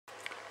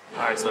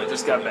Alright, so I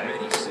just got back.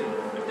 Ready soon,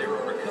 but there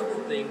are a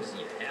couple things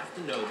you have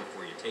to know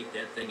before you take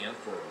that thing out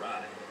for a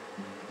ride.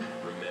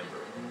 Remember,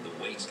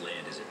 the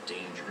wasteland is a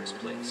dangerous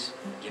place.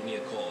 Give me a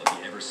call if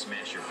you ever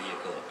smash your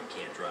vehicle up and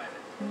can't drive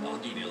it. I'll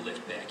give you a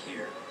lift back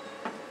here.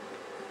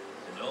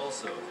 And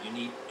also, if you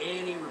need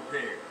any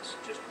repairs,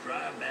 just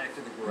drive back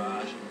to the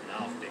garage and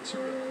I'll fix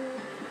her up.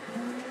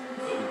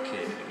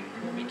 Okay,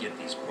 let me get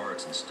these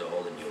parts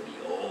installed and you'll be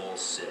all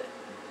set.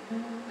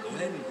 Go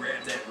ahead and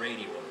grab that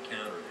radio on the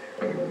counter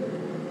there.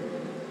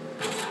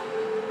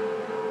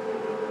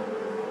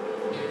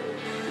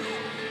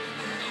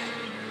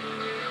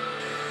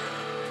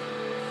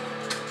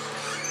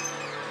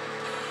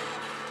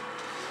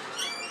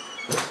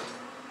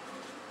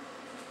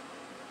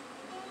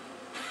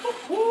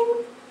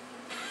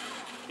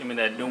 Give me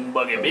that doom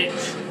buggy,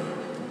 bitch.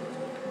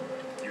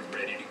 You're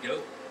ready to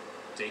go.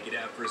 Take it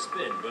out for a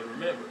spin, but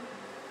remember,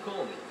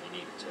 call me if you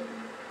need a tow.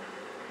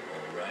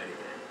 Alrighty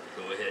then,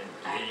 go ahead and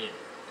get in.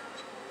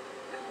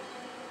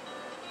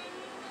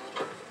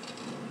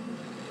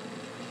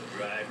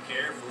 Drive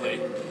carefully.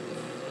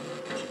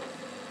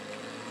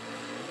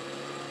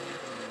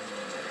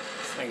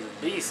 This thing's a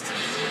beast.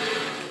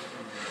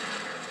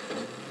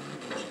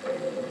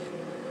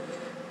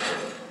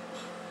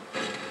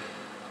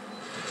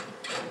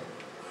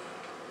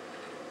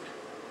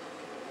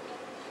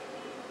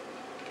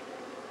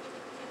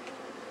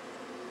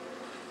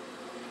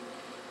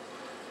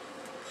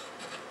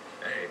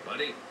 Hey,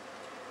 buddy.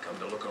 Come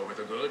to look over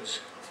the goods?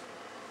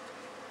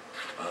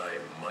 I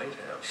might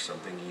have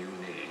something you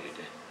need.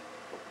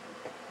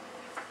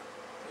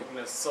 Give me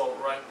an assault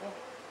rifle.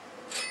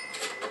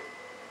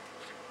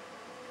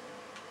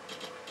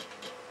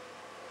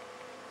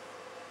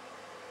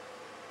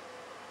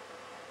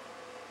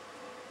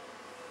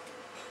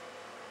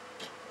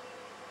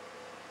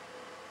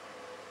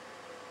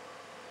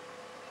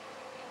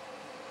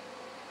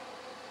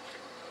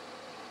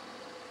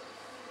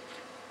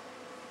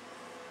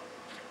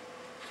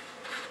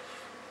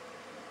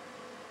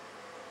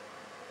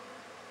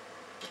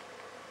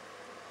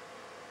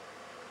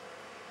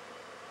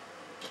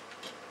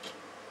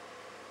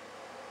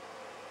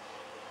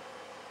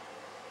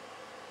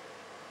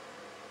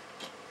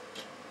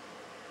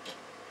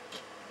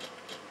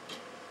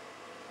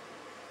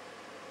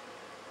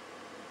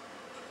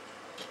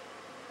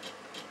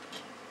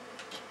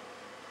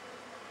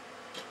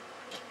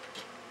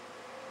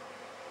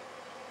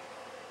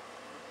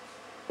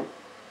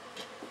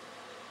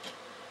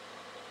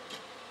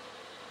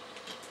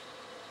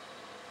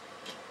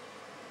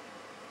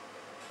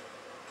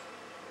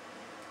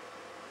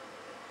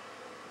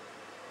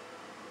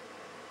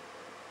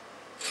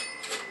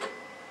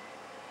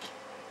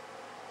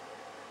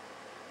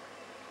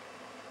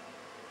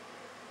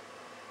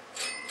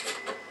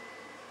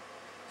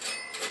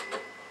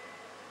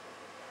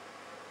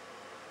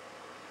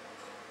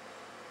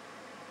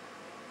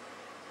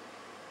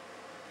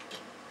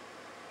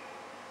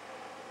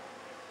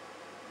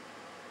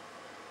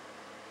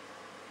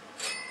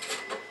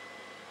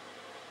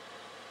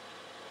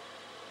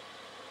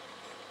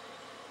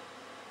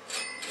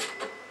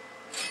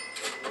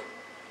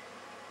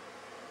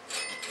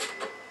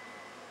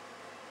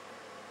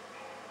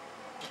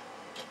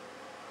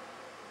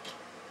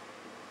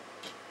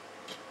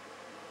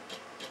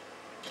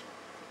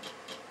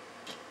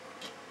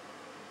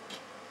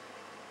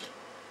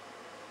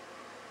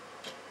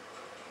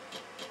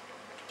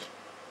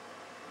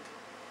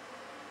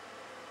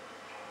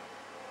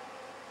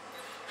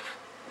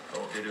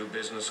 Hope to do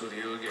business with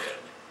you again.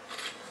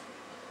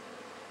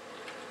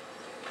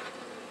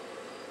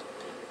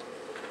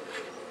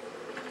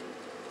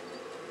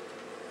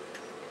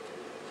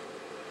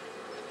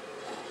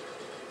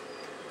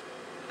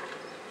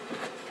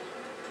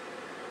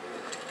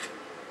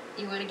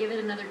 You want to give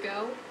it another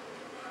go?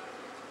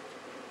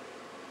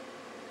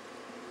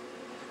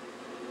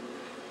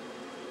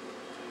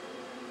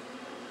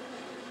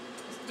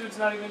 This dude's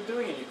not even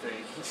doing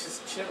anything. He's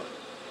just chilling.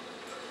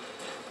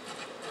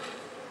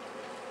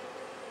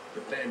 The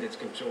bandits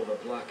control the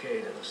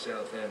blockade of the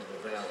south end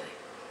of the valley.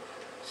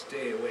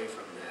 Stay away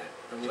from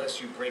that,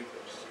 unless you break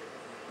this.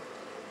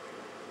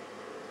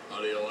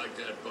 How do you like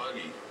that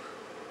buggy?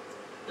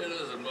 It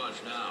isn't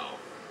much now,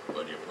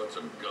 but you put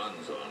some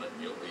guns on it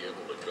and you'll be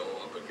able to go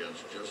up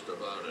against just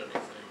about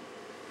anything.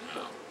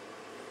 Now,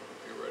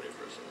 you ready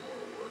for some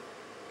more work?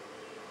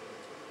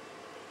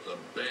 The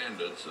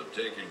bandits have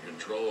taken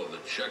control of the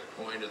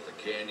checkpoint at the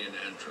canyon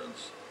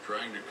entrance,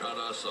 trying to cut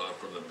us off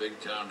from the big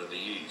town to the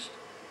east.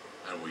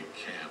 And we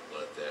can't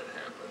let that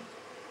happen.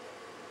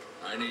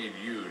 I need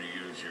you to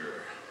use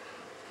your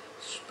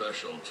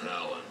special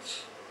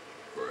talents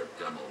for a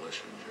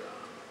demolition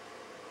job.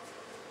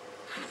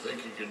 You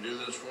think you can do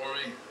this for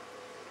me?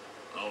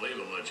 I'll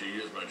even let you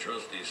use my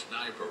trusty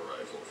sniper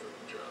rifle for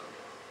the job.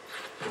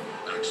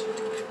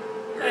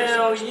 Excellent.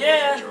 Hell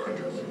yeah!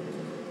 Charges.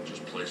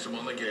 Just place them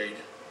on the gate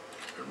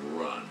and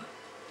run.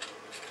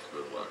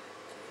 Good luck.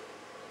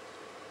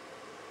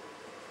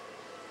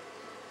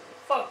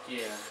 Fuck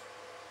yeah.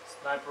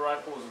 Sniper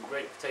rifle is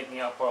great for taking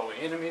out far away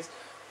enemies.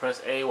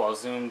 Press A while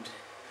zoomed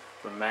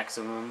for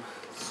maximum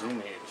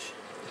zoomage.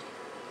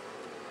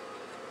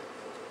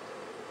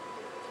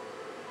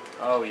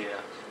 Oh yeah.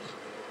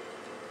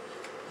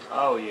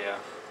 Oh yeah.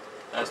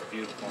 That's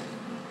beautiful.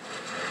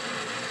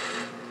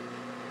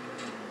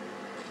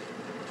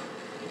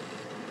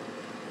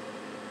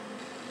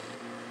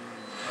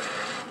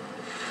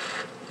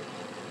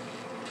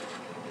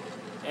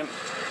 Damn it.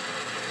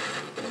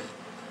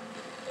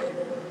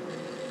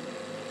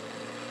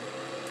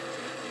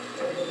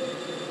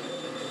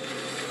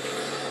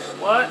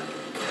 What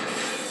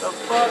the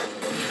fuck?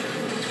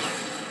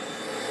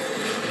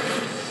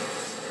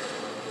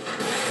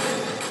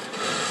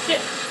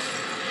 Shit.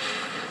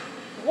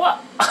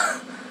 What?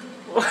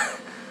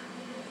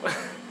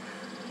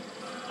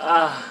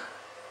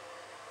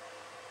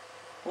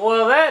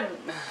 Well, that.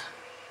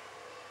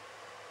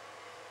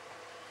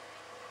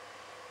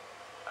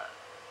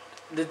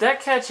 Did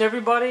that catch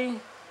everybody?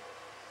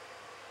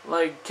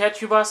 Like,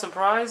 catch you by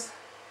surprise?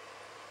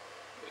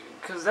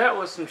 Because that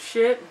was some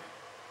shit.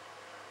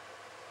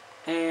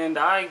 And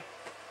I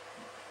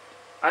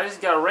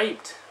just got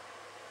raped.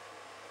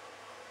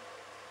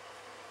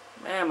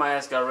 Man, my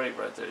ass got raped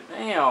right there.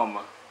 Damn.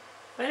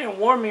 They didn't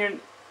warn me or...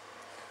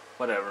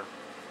 Whatever.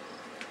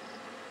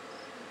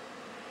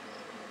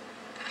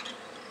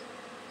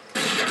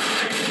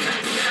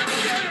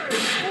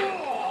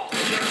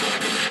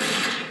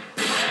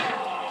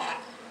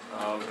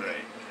 Oh,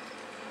 great.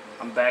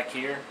 I'm back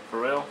here,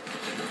 for real,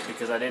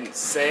 because I didn't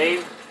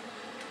save.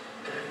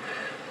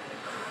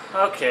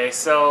 Okay,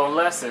 so,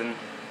 lesson.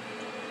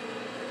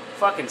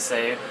 Fucking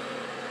save.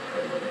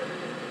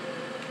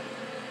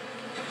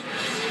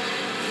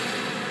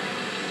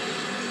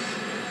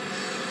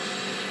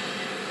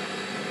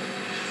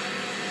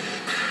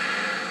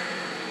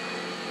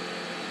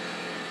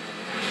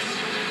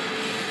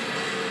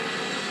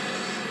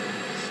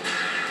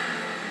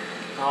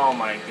 Oh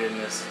my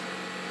goodness.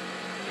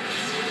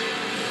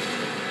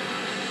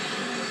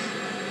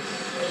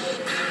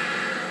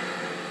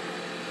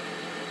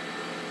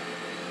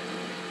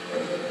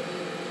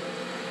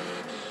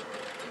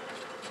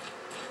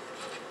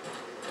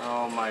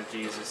 Oh my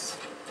Jesus.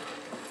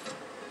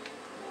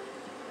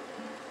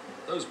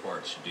 Those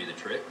parts should do the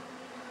trick.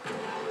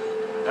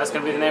 That's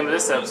gonna be the name of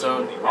this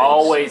episode.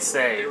 Always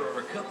save. There are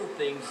a couple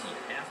things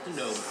you have to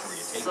know before you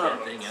take Son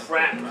that thing out for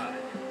crap. a ride.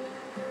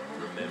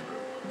 Remember,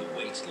 the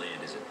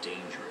wasteland is a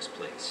dangerous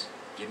place.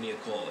 Give me a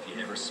call if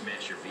you ever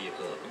smash your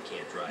vehicle up and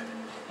can't drive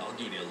it. I'll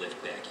give you a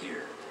lift back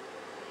here.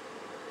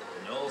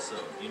 And also,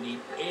 if you need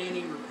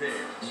any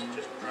repairs,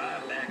 just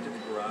drive back to the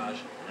garage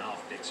and I'll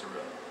fix her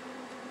up.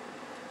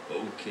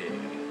 Okay,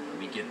 let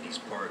me get these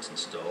parts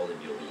installed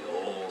and you'll be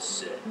all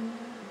set.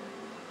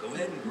 Go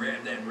ahead and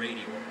grab that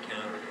radio on the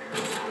counter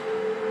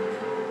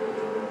there.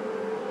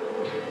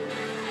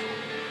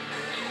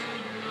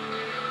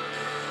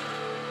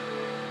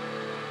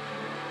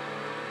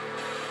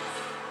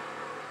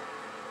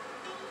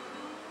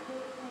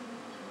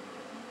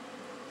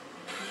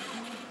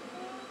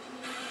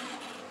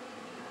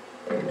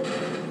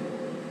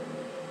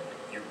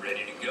 You're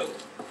ready to go.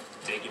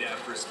 Take it out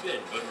for a spin,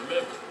 but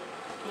remember,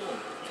 call me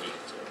if you need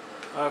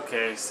to.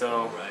 Okay,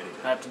 so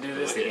Alrighty. I have to do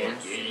this Go ahead again.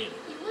 and get in.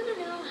 You want to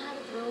know how to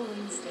throw a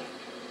wing stick?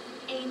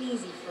 Ain't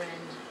easy, friend.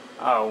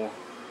 Oh,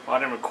 well, I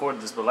didn't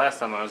record this, but last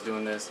time I was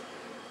doing this,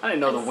 I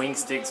didn't know the wing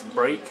sticks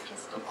break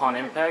upon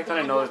impact. I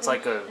didn't know it's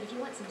like a,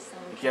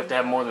 if you have to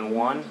have more than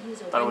one. I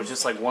thought it was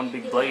just like one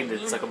big blade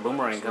that's like a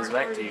boomerang comes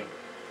back to you.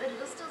 But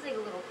it'll still take a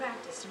little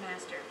practice to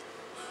master.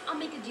 I'll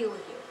make a deal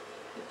with you.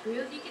 You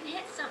prove you can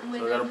hit something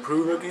with So I gotta them,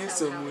 prove I I'll can hit tell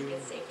something Hal with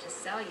it's safe to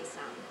sell you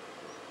some.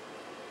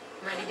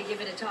 Ready to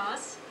give it a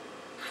toss?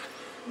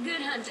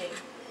 Good hunting.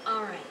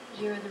 All right,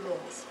 here are the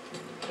rules.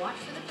 Watch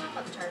for the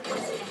pop-up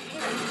targets and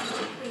hit them as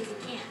quickly as you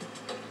can.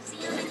 See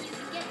how many you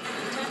can get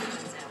before the time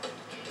runs out.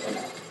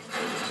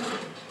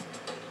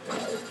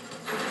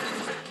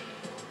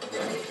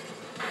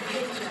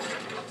 Good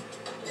job.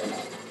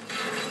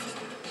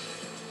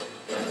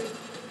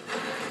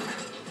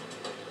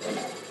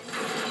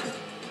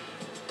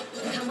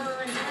 Come on,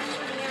 time's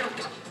running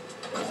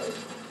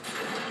out.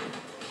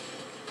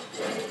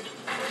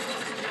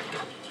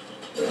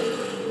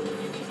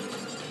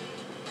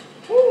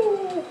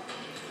 Woo!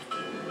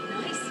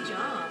 Nice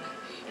job.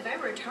 If I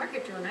were a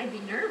target drone, I'd be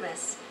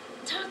nervous.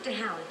 Talk to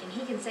Halleck and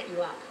he can set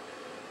you up.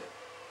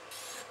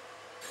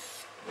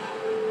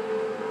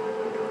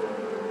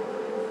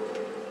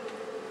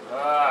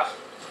 Ah,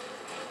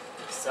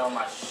 sell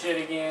my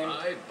shit again.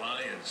 I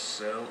buy and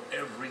sell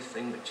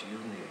everything that you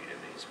need in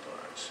these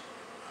parts.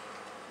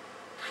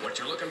 What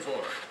you looking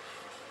for?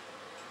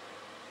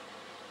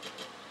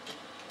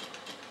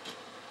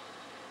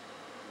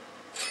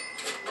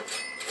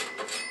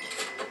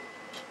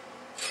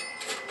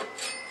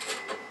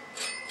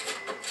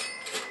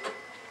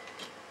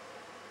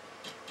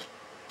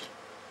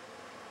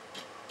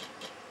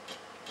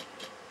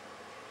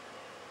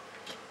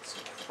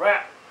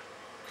 Crap.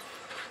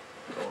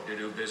 Hope to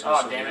do business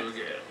Oh, with damn you it.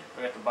 again.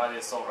 We have to buy the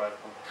assault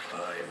rifle.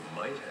 I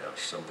might have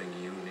something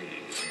you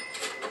need.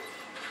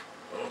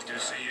 Hope to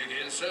see you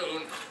again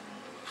soon.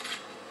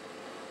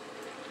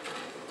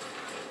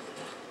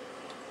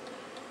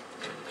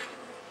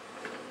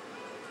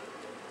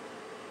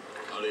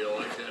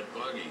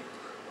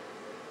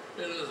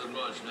 It isn't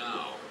much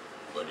now,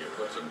 but you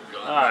put some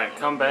guns. Alright,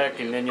 come back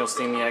and then you'll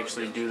see me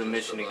actually do the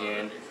mission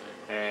again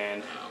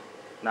and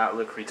not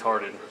look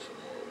retarded.